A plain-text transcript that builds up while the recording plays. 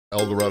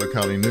El Dorado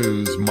County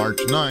News, March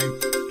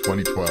 9th,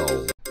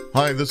 2012.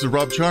 Hi, this is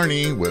Rob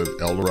Charney with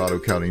El Dorado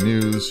County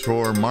News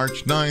for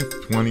March 9th,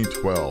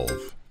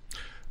 2012.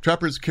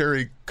 Trappers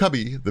carry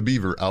Cubby the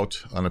beaver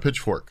out on a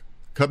pitchfork.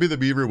 Cubby the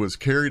beaver was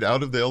carried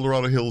out of the El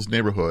Dorado Hills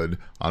neighborhood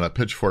on a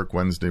pitchfork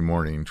Wednesday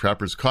morning.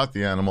 Trappers caught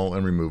the animal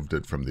and removed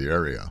it from the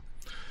area.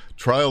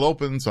 Trial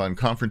opens on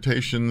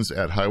confrontations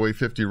at Highway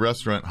 50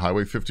 restaurant.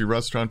 Highway 50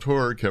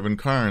 restaurateur Kevin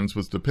Cairns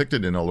was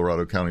depicted in El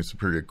Dorado County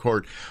Superior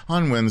Court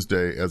on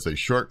Wednesday as a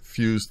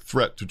short-fused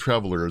threat to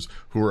travelers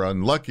who were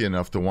unlucky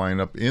enough to wind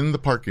up in the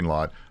parking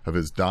lot of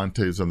his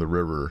Dante's on the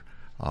River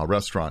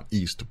restaurant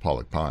east of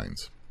Pollock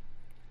Pines.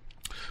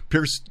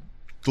 Pierce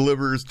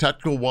delivers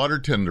tactical water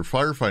tender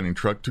firefighting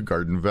truck to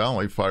Garden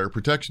Valley Fire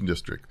Protection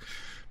District.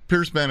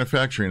 Pierce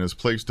Manufacturing has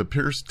placed a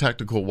Pierce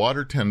Tactical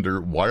Water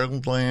Tender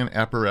wildland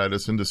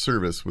apparatus into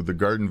service with the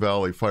Garden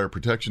Valley Fire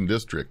Protection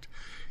District.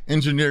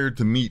 Engineered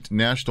to meet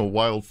National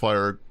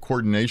Wildfire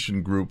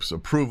Coordination Group's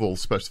approval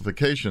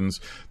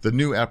specifications, the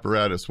new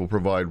apparatus will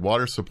provide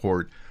water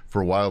support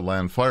for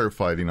wildland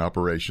firefighting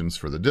operations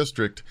for the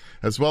district,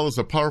 as well as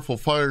a powerful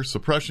fire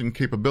suppression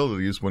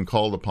capabilities when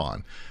called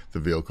upon.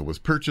 The vehicle was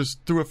purchased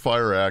through a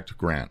Fire Act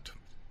grant.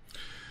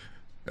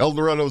 El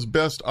Dorado's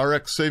Best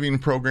RX Saving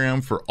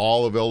Program for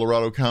all of El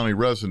Dorado County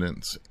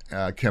residents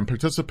can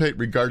participate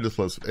regardless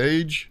of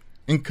age,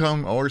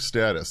 income, or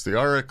status.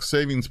 The RX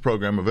Savings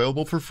Program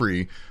available for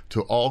free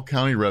to all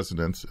county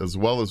residents as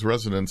well as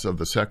residents of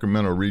the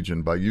Sacramento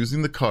region. By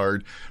using the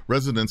card,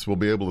 residents will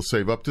be able to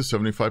save up to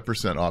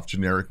 75% off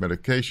generic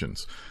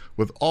medications,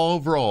 with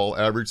overall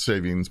average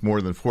savings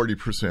more than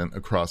 40%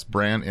 across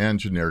brand and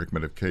generic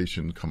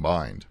medication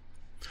combined.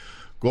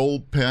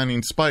 Gold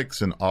panning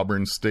spikes in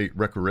Auburn State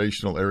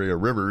Recreational Area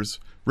rivers.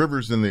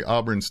 Rivers in the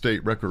Auburn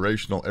State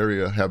Recreational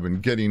Area have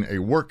been getting a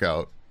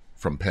workout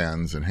from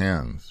pans and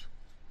hands.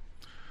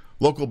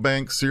 Local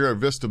bank Sierra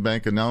Vista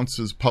Bank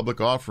announces public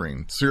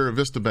offering. Sierra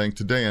Vista Bank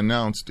today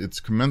announced its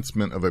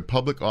commencement of a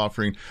public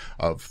offering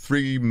of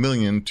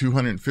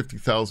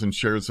 3,250,000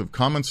 shares of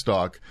common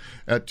stock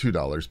at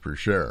 $2 per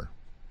share.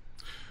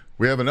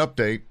 We have an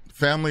update.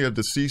 Family of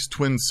deceased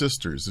twin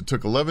sisters. It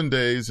took 11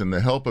 days and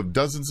the help of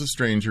dozens of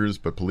strangers,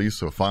 but police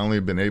have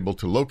finally been able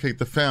to locate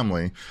the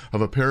family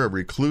of a pair of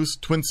recluse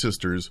twin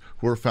sisters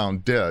who were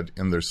found dead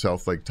in their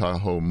South Lake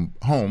Tahoe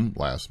home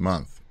last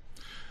month.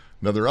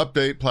 Another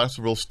update,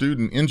 Placerville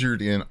student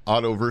injured in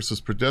auto versus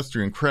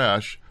pedestrian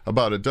crash.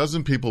 About a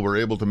dozen people were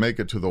able to make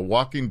it to the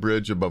walking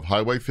bridge above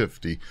Highway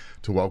 50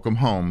 to welcome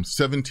home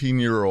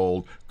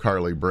 17-year-old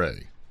Carly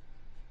Bray.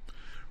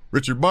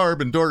 Richard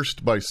Barb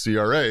endorsed by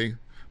CRA.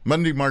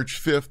 Monday, March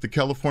 5th, the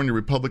California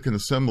Republican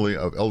Assembly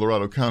of El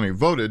Dorado County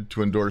voted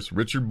to endorse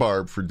Richard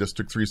Barb for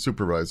District 3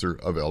 Supervisor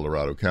of El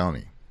Dorado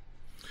County.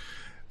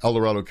 El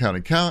Dorado County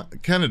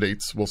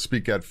candidates will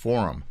speak at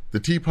forum. The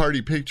Tea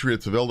Party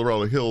Patriots of El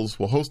Dorado Hills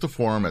will host a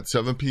forum at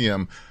 7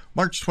 p.m.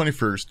 March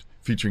 21st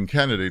featuring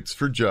candidates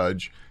for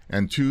judge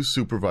and 2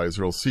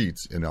 supervisorial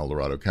seats in El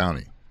Dorado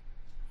County.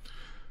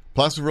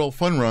 Placerville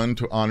Fun Run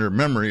to honor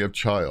memory of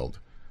child.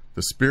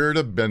 The Spirit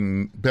of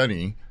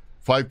Benny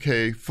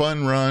 5K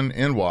Fun Run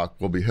and Walk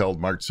will be held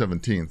March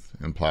 17th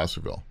in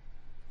Placerville.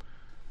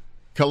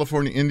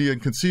 California Indian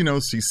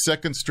casinos see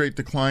second straight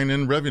decline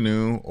in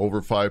revenue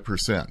over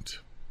 5%.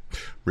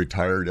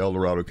 Retired El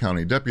Dorado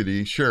County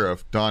Deputy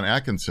Sheriff Don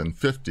Atkinson,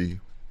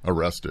 50,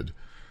 arrested.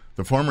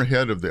 The former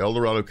head of the El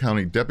Dorado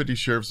County Deputy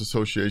Sheriff's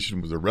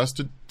Association was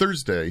arrested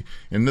Thursday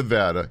in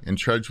Nevada and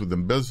charged with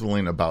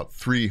embezzling about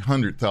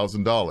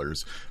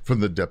 $300,000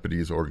 from the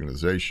deputies'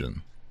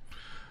 organization.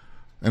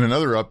 In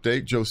another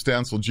update, Joe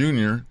Stansel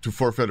Jr. to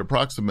forfeit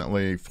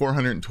approximately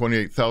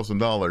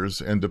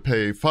 $428,000 and to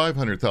pay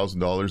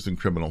 $500,000 in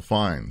criminal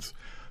fines.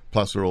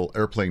 Placerville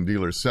airplane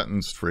dealer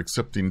sentenced for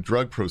accepting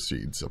drug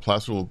proceeds. A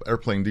Placerville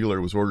airplane dealer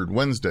was ordered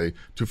Wednesday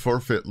to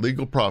forfeit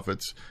legal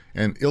profits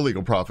and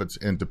illegal profits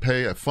and to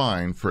pay a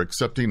fine for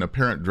accepting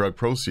apparent drug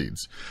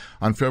proceeds.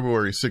 On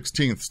February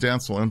 16th,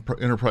 Stansel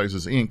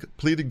Enterprises, Inc.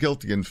 pleaded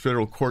guilty in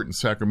federal court in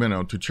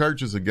Sacramento to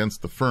charges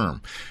against the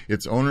firm,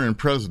 its owner and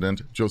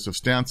president, Joseph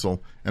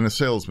Stansel, and a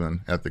salesman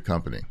at the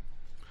company.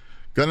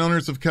 Gun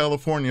Owners of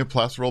California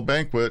Placerville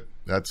Banquet,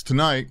 that's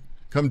tonight.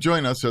 Come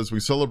join us as we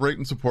celebrate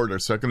and support our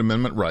Second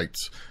Amendment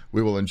rights.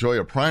 We will enjoy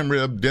a prime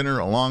rib dinner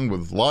along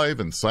with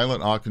live and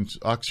silent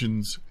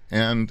auctions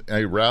and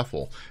a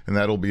raffle, and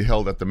that will be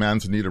held at the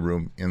Manzanita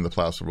Room in the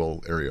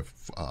Placerville area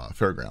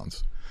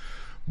fairgrounds.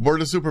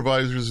 Board of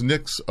Supervisors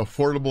nixed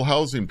affordable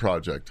housing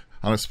project.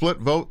 On a split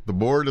vote, the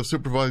Board of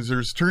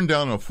Supervisors turned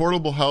down an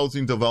affordable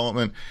housing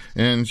development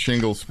in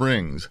Shingle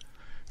Springs.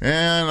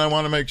 And I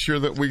want to make sure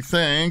that we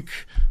thank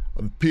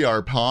PR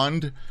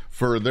Pond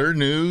for their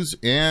news,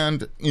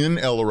 and in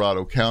El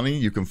Dorado County,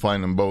 you can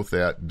find them both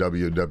at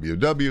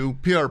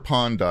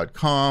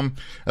www.prpond.com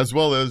as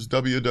well as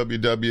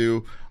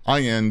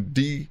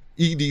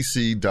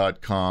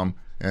www.indedc.com.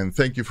 And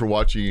thank you for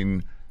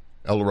watching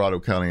El Dorado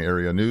County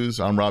Area News.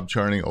 I'm Rob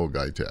Charney, Old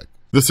Guy Tech.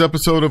 This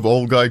episode of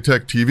Old Guy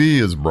Tech TV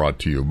is brought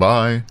to you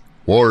by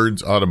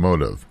Ward's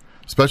Automotive,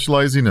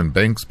 specializing in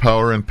banks,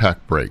 power, and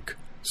pack brake.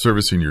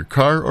 servicing your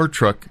car or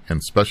truck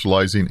and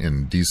specializing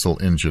in diesel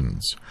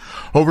engines.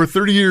 Over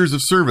 30 years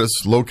of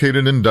service,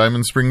 located in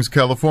Diamond Springs,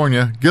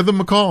 California. Give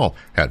them a call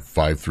at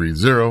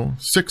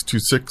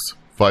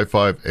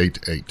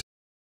 530-626-5588.